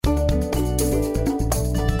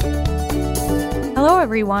Hello,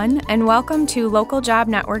 everyone, and welcome to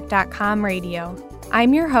localjobnetwork.com radio.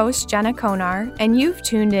 I'm your host, Jenna Konar, and you've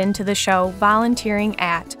tuned in to the show Volunteering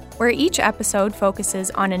At, where each episode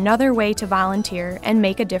focuses on another way to volunteer and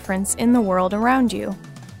make a difference in the world around you.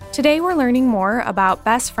 Today, we're learning more about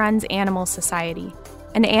Best Friends Animal Society,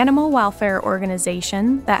 an animal welfare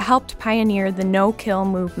organization that helped pioneer the no-kill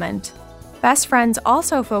movement. Best Friends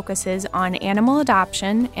also focuses on animal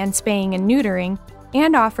adoption and spaying and neutering,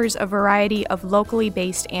 and offers a variety of locally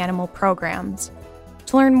based animal programs.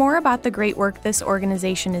 To learn more about the great work this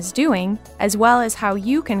organization is doing, as well as how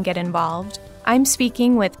you can get involved, I'm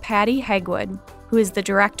speaking with Patty Hegwood, who is the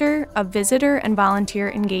Director of Visitor and Volunteer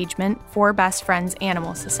Engagement for Best Friends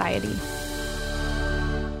Animal Society.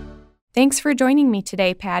 Thanks for joining me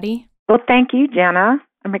today, Patty. Well, thank you, Jenna.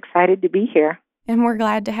 I'm excited to be here. And we're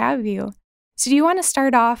glad to have you. So do you want to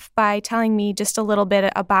start off by telling me just a little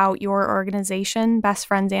bit about your organization, Best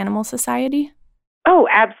Friends Animal Society? Oh,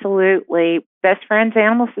 absolutely. Best Friends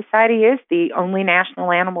Animal Society is the only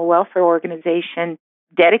national animal welfare organization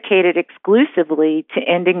dedicated exclusively to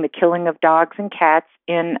ending the killing of dogs and cats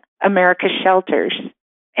in America's shelters.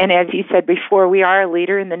 And as you said before, we are a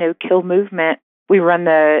leader in the no-kill movement. We run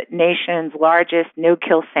the nation's largest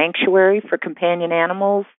no-kill sanctuary for companion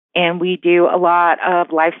animals, and we do a lot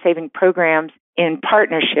of life-saving programs in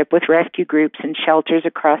partnership with rescue groups and shelters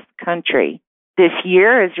across the country. This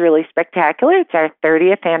year is really spectacular. It's our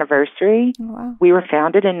 30th anniversary. Oh, wow. We were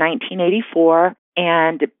founded in 1984,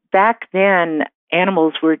 and back then,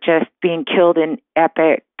 animals were just being killed in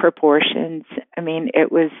epic proportions. I mean,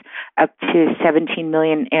 it was up to 17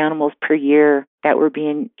 million animals per year that were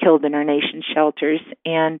being killed in our nation's shelters.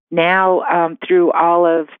 And now, through all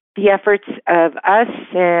of the efforts of us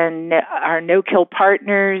and our no-kill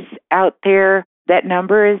partners out there, that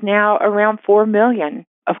number is now around 4 million.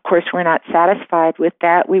 Of course, we're not satisfied with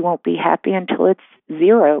that. We won't be happy until it's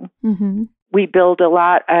zero. Mm-hmm. We build a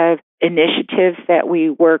lot of initiatives that we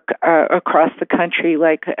work across the country,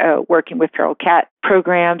 like working with feral cat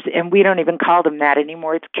programs, and we don't even call them that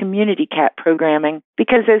anymore. It's community cat programming,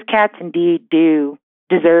 because those cats indeed do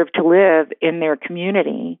deserve to live in their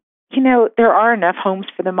community. You know, there are enough homes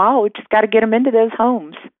for them all. We just got to get them into those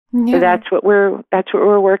homes. Yeah. So that's what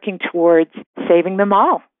we're working towards, saving them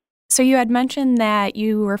all. So you had mentioned that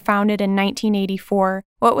you were founded in 1984.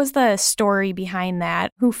 What was the story behind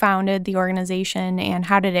that? Who founded the organization and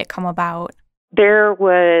how did it come about? There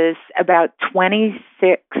was about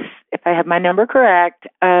 26, if I have my number correct,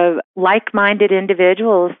 of like-minded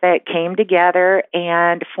individuals that came together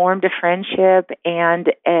and formed a friendship and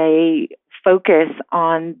a focus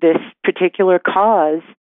on this particular cause.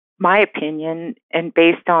 My opinion, and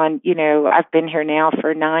based on, I've been here now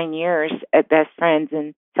for 9 years at Best Friends,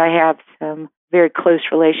 and so I have some very close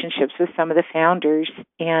relationships with some of the founders,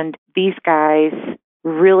 and these guys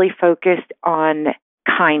really focused on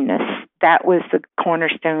kindness. That was the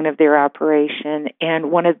cornerstone of their operation, and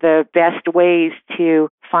one of the best ways to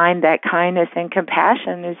find that kindness and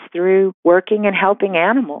compassion is through working and helping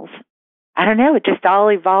animals. I don't know, it just all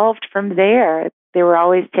evolved from there. They were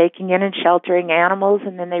always taking in and sheltering animals,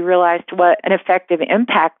 and then they realized what an effective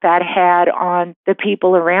impact that had on the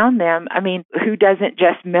people around them. I mean, who doesn't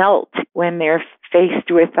just melt when they're faced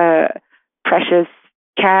with a precious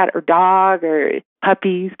cat or dog or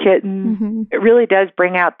puppies, kittens? Mm-hmm. It really does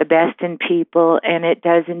bring out the best in people, and it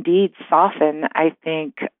does indeed soften, I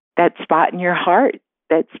think, that spot in your heart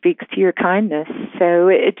that speaks to your kindness. So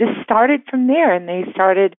it just started from there, and they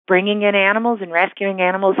started bringing in animals and rescuing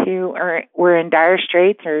animals who were in dire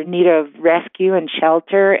straits or in need of rescue and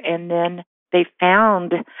shelter. And then they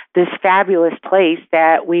found this fabulous place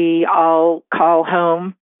that we all call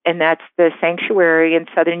home, and that's the sanctuary in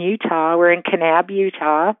southern Utah. We're in Kanab,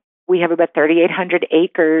 Utah. We have about 3,800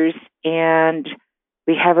 acres, and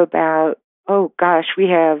we have about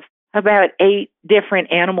 8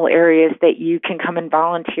 different animal areas that you can come and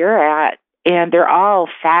volunteer at. And they're all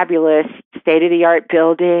fabulous, state-of-the-art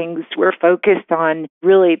buildings. We're focused on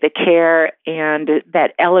really the care and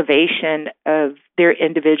that elevation of their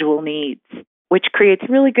individual needs, which creates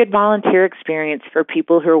a really good volunteer experience for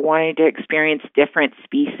people who are wanting to experience different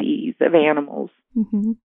species of animals.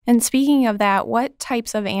 Mm-hmm. And speaking of that, what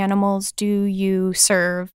types of animals do you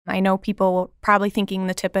serve? I know people probably thinking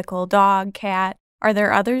the typical dog, cat. Are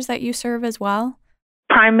there others that you serve as well?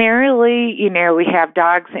 Primarily, we have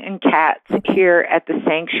dogs and cats here at the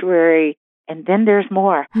sanctuary, and then there's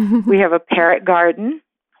more. We have a parrot garden,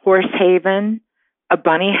 horse haven, a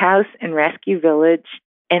bunny house and rescue village,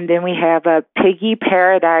 and then we have a piggy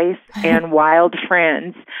paradise and wild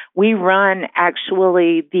friends. We run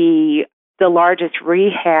actually the largest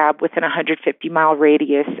rehab within a 150-mile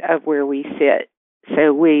radius of where we sit.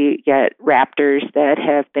 So we get raptors that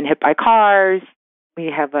have been hit by cars. We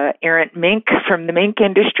have an errant mink from the mink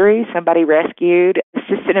industry, somebody rescued. It's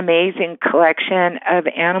just an amazing collection of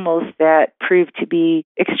animals that prove to be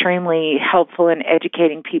extremely helpful in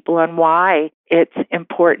educating people on why it's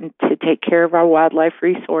important to take care of our wildlife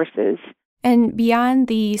resources. And beyond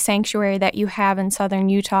the sanctuary that you have in southern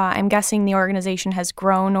Utah, I'm guessing the organization has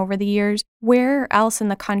grown over the years. Where else in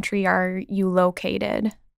the country are you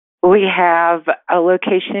located? We have a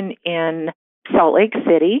location in Salt Lake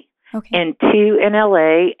City, and 2 in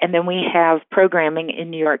LA, and then we have programming in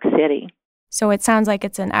New York City. So it sounds like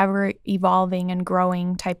it's an ever-evolving and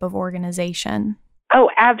growing type of organization. Oh,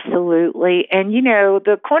 absolutely. And,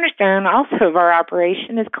 the cornerstone also of our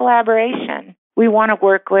operation is collaboration. We want to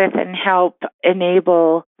work with and help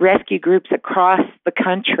enable rescue groups across the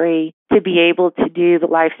country to be able to do the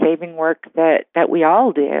life-saving work that we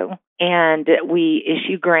all do. And we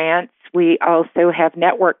issue grants. We also have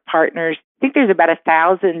network partners. I think there's about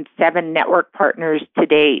 1,007 network partners to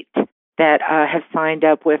date that have signed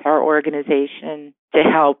up with our organization to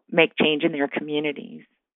help make change in their communities.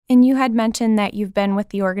 And you had mentioned that you've been with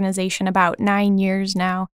the organization about 9 years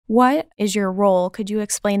now. What is your role? Could you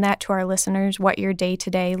explain that to our listeners, what your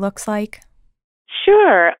day-to-day looks like?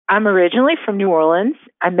 Sure. I'm originally from New Orleans.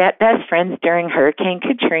 I met best friends during Hurricane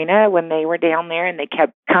Katrina when they were down there, and they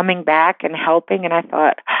kept coming back and helping. And I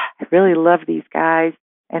thought, I really love these guys.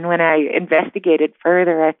 And when I investigated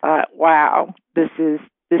further, I thought, wow, this is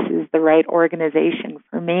the right organization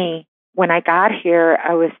for me. When I got here,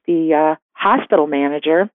 I was the hospital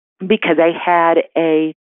manager because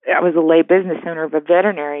I was a lay business owner of a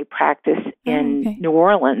veterinary practice in New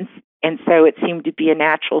Orleans. And so it seemed to be a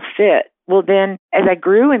natural fit. Well, then as I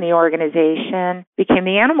grew in the organization, became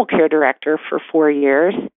the animal care director for 4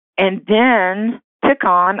 years, and then took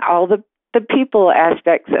on all the people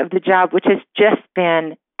aspects of the job, which has just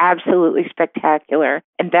been absolutely spectacular.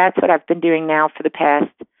 And that's what I've been doing now for the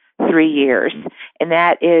past 3 years. And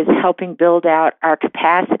that is helping build out our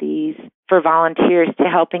capacities for volunteers to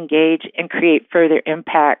help engage and create further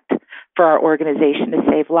impact for our organization to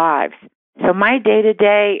save lives. So my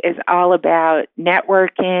day-to-day is all about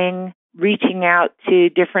networking, reaching out to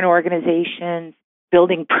different organizations,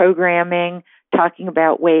 building programming, talking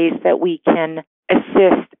about ways that we can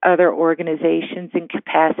assist other organizations in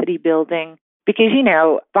capacity building. Because,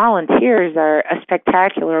 volunteers are a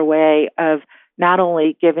spectacular way of not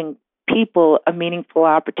only giving people a meaningful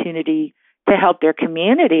opportunity to help their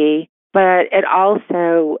community, but it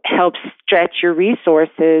also helps stretch your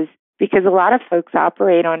resources because a lot of folks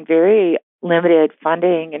operate on very limited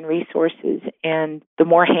funding and resources, and the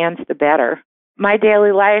more hands, the better. My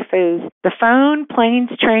daily life is the phone, planes,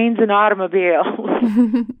 trains, and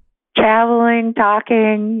automobiles. Traveling,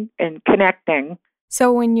 talking, and connecting.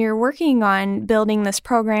 So when you're working on building this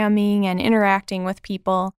programming and interacting with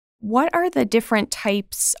people, what are the different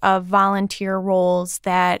types of volunteer roles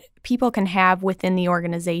that people can have within the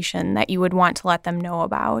organization that you would want to let them know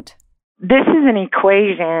about? This is an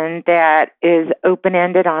equation that is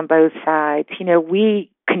open-ended on both sides.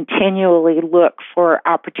 We continually look for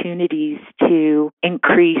opportunities to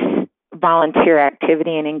increase volunteer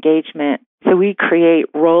activity and engagement. So we create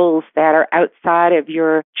roles that are outside of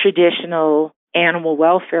your traditional animal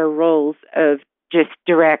welfare roles of just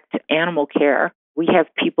direct animal care. We have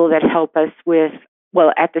people that help us with,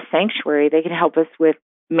 at the sanctuary, they can help us with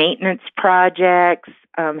maintenance projects,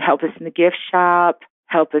 help us in the gift shop,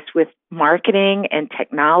 help us with marketing and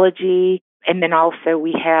technology. And then also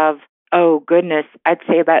we have, I'd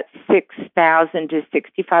say about 6,000 to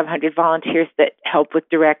 6,500 volunteers that help with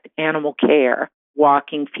direct animal care,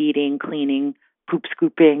 walking, feeding, cleaning, poop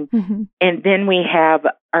scooping. Mm-hmm. And then we have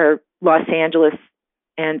our Los Angeles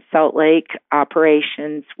and Salt Lake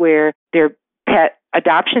operations where they're pet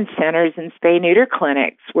adoption centers and spay-neuter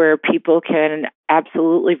clinics where people can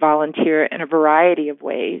absolutely volunteer in a variety of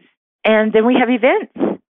ways. And then we have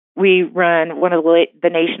events. We run one of the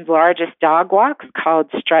nation's largest dog walks called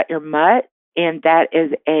Strut Your Mutt, and that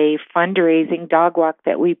is a fundraising dog walk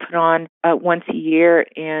that we put on once a year.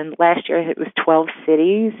 And last year it was 12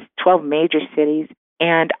 major cities,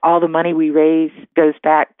 and all the money we raise goes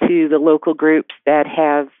back to the local groups that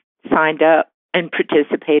have signed up and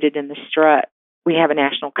participated in the strut. We have a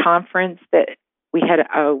national conference that we had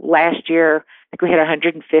last year. I think we had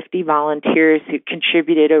 150 volunteers who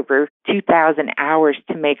contributed over 2,000 hours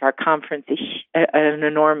to make our conference an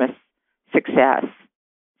enormous success.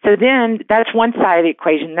 So then that's one side of the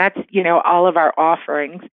equation. That's, all of our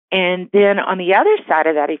offerings. And then on the other side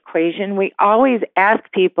of that equation, we always ask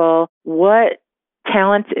people, what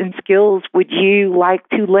talents and skills would you like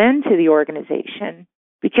to lend to the organization?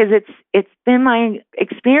 because it's been my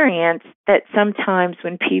experience that sometimes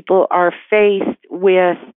when people are faced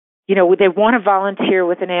with, they want to volunteer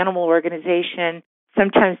with an animal organization,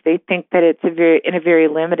 sometimes they think that it's in a very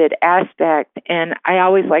limited aspect. And I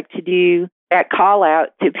always like to do that call out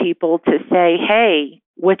to people to say, hey,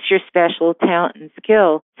 what's your special talent and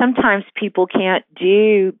skill? Sometimes people can't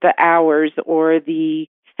do the hours or the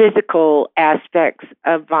physical aspects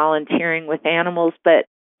of volunteering with animals, but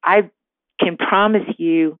I can promise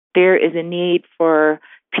you there is a need for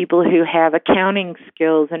people who have accounting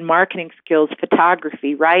skills and marketing skills,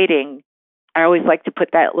 photography, writing. I always like to put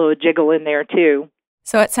that little jiggle in there too.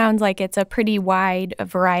 So it sounds like it's a pretty wide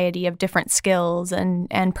variety of different skills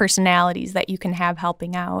and personalities that you can have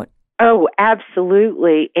helping out. Oh,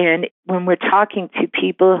 absolutely. And when we're talking to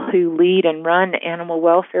people who lead and run animal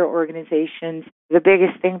welfare organizations, the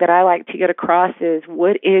biggest thing that I like to get across is,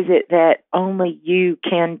 what is it that only you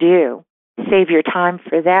can do? Save your time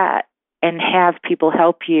for that and have people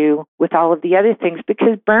help you with all of the other things,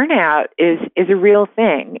 because burnout is a real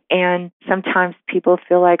thing. And sometimes people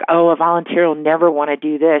feel like, oh, a volunteer will never want to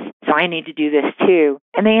do this, so I need to do this too.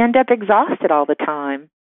 And they end up exhausted all the time.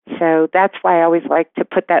 So that's why I always like to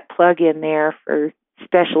put that plug in there for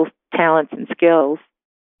special talents and skills.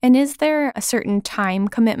 And is there a certain time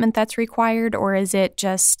commitment that's required, or is it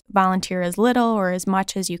just volunteer as little or as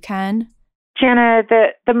much as you can? Jenna,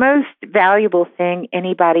 the most valuable thing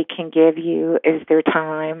anybody can give you is their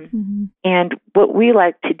time. Mm-hmm. And what we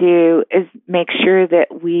like to do is make sure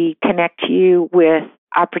that we connect you with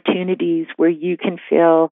opportunities where you can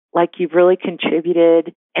feel like you've really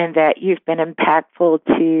contributed and that you've been impactful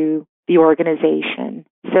to the organization.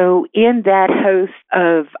 So in that host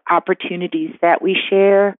of opportunities that we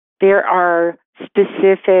share, there are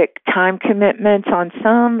specific time commitments on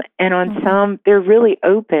some, and on some, they're really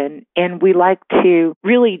open. And we like to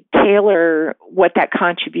really tailor what that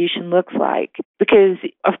contribution looks like, because,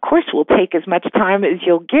 of course, we'll take as much time as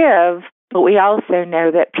you'll give, but we also know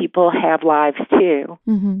that people have lives too.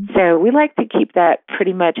 Mm-hmm. So we like to keep that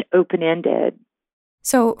pretty much open-ended.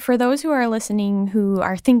 So for those who are listening who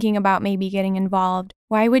are thinking about maybe getting involved,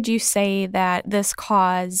 why would you say that this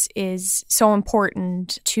cause is so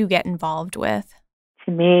important to get involved with?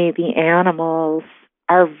 To me, the animals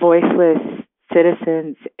are voiceless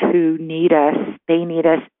citizens who need us. They need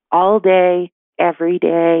us all day, every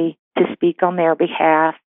day, to speak on their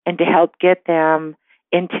behalf and to help get them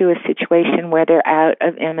into a situation where they're out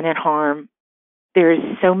of imminent harm. There's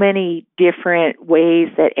so many different ways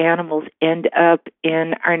that animals end up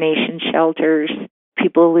in our nation's shelters.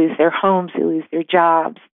 People lose their homes, they lose their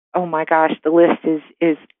jobs. Oh my gosh, the list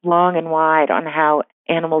is long and wide on how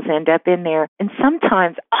animals end up in there. And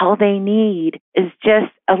sometimes all they need is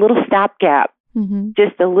just a little stopgap,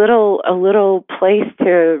 just a little place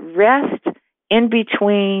to rest in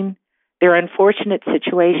between their unfortunate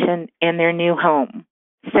situation and their new home.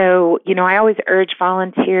 So, I always urge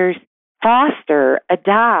volunteers, foster,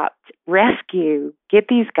 adopt, rescue, get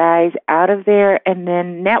these guys out of there, and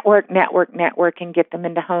then network, and get them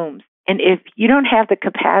into homes. And if you don't have the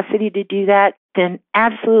capacity to do that, then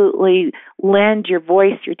absolutely lend your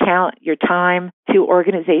voice, your talent, your time to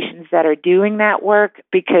organizations that are doing that work,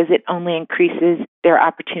 because it only increases their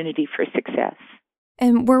opportunity for success.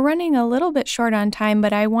 And we're running a little bit short on time,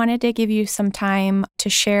 but I wanted to give you some time to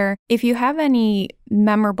share if you have any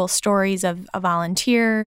memorable stories of a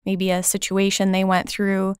volunteer, maybe a situation they went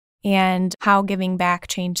through, and how giving back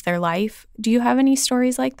changed their life. Do you have any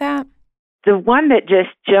stories like that? The one that just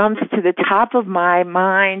jumps to the top of my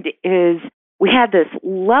mind is we had this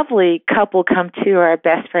lovely couple come to our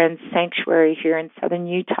Best Friends Sanctuary here in southern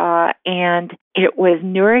Utah, and it was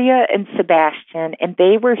Nuria and Sebastian, and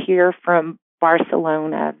they were here from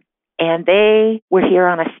Barcelona, and they were here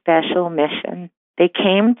on a special mission. They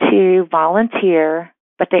came to volunteer,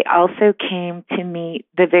 but they also came to meet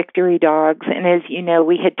the Victory Dogs. And as you know,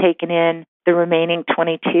 we had taken in the remaining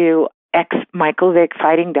 22 ex-Michael Vick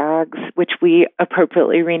fighting dogs, which we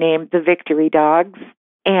appropriately renamed the Victory Dogs.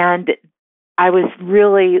 And I was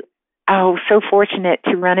really so fortunate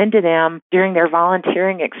to run into them during their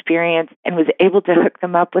volunteering experience and was able to hook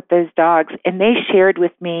them up with those dogs. And they shared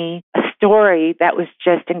with me a story that was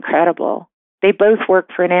just incredible. They both work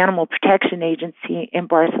for an animal protection agency in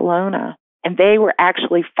Barcelona, and they were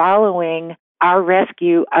actually following our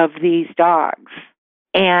rescue of these dogs.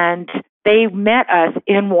 And they met us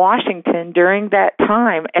in Washington during that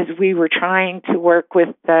time as we were trying to work with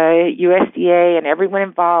the USDA and everyone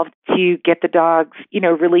involved to get the dogs,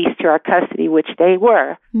 released to our custody, which they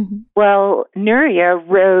were. Mm-hmm. Well, Nuria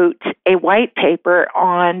wrote a white paper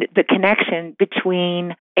on the connection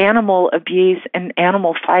between animal abuse and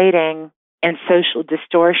animal fighting and social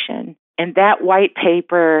distortion. And that white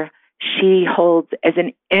paper she holds as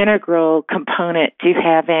an integral component to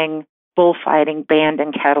having bullfighting banned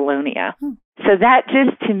in Catalonia. So that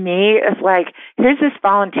just, to me, is like, here's this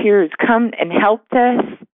volunteer who's come and helped us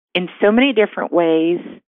in so many different ways.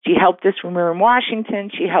 She helped us when we were in Washington.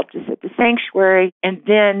 She helped us at the sanctuary. And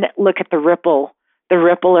then look at the ripple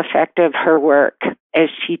effect of her work as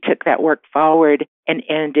she took that work forward and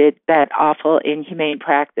ended that awful, inhumane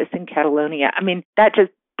practice in Catalonia. I mean, that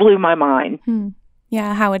just blew my mind.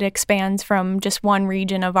 Yeah, how it expands from just one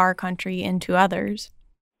region of our country into others.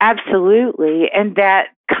 Absolutely. And that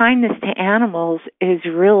kindness to animals is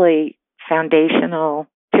really foundational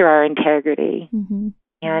to our integrity.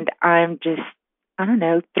 And I'm just,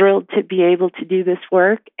 thrilled to be able to do this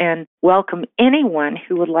work and welcome anyone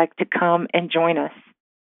who would like to come and join us.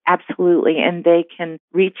 Absolutely. And they can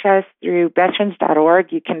reach us through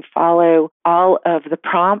bestfriends.org. You can follow all of the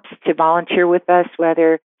prompts to volunteer with us,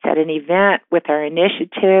 whether it's at an event with our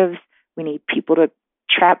initiatives. We need people to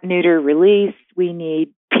trap, neuter, release. We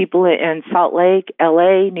need people in Salt Lake,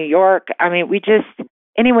 LA, New York. I mean,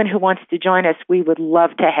 anyone who wants to join us, we would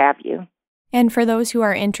love to have you. And for those who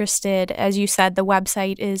are interested, as you said, the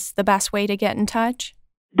website is the best way to get in touch?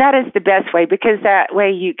 That is the best way, because that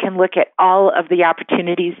way you can look at all of the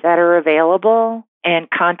opportunities that are available and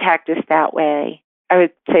contact us that way. I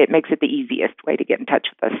would say it makes it the easiest way to get in touch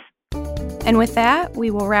with us. And with that,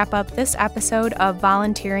 we will wrap up this episode of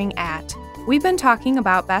Volunteering At. We've been talking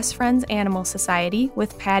about Best Friends Animal Society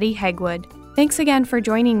with Patty Hegwood. Thanks again for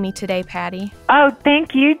joining me today, Patty. Oh,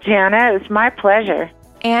 thank you, Jana. It was my pleasure.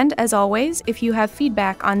 And as always, if you have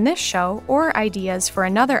feedback on this show or ideas for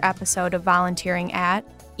another episode of Volunteering At,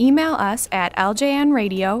 email us at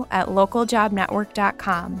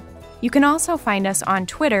ljnradio@localjobnetwork.com. You can also find us on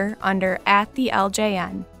Twitter under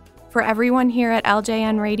 @theLJN. For everyone here at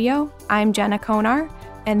LJN Radio, I'm Jenna Konar,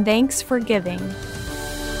 and thanks for giving.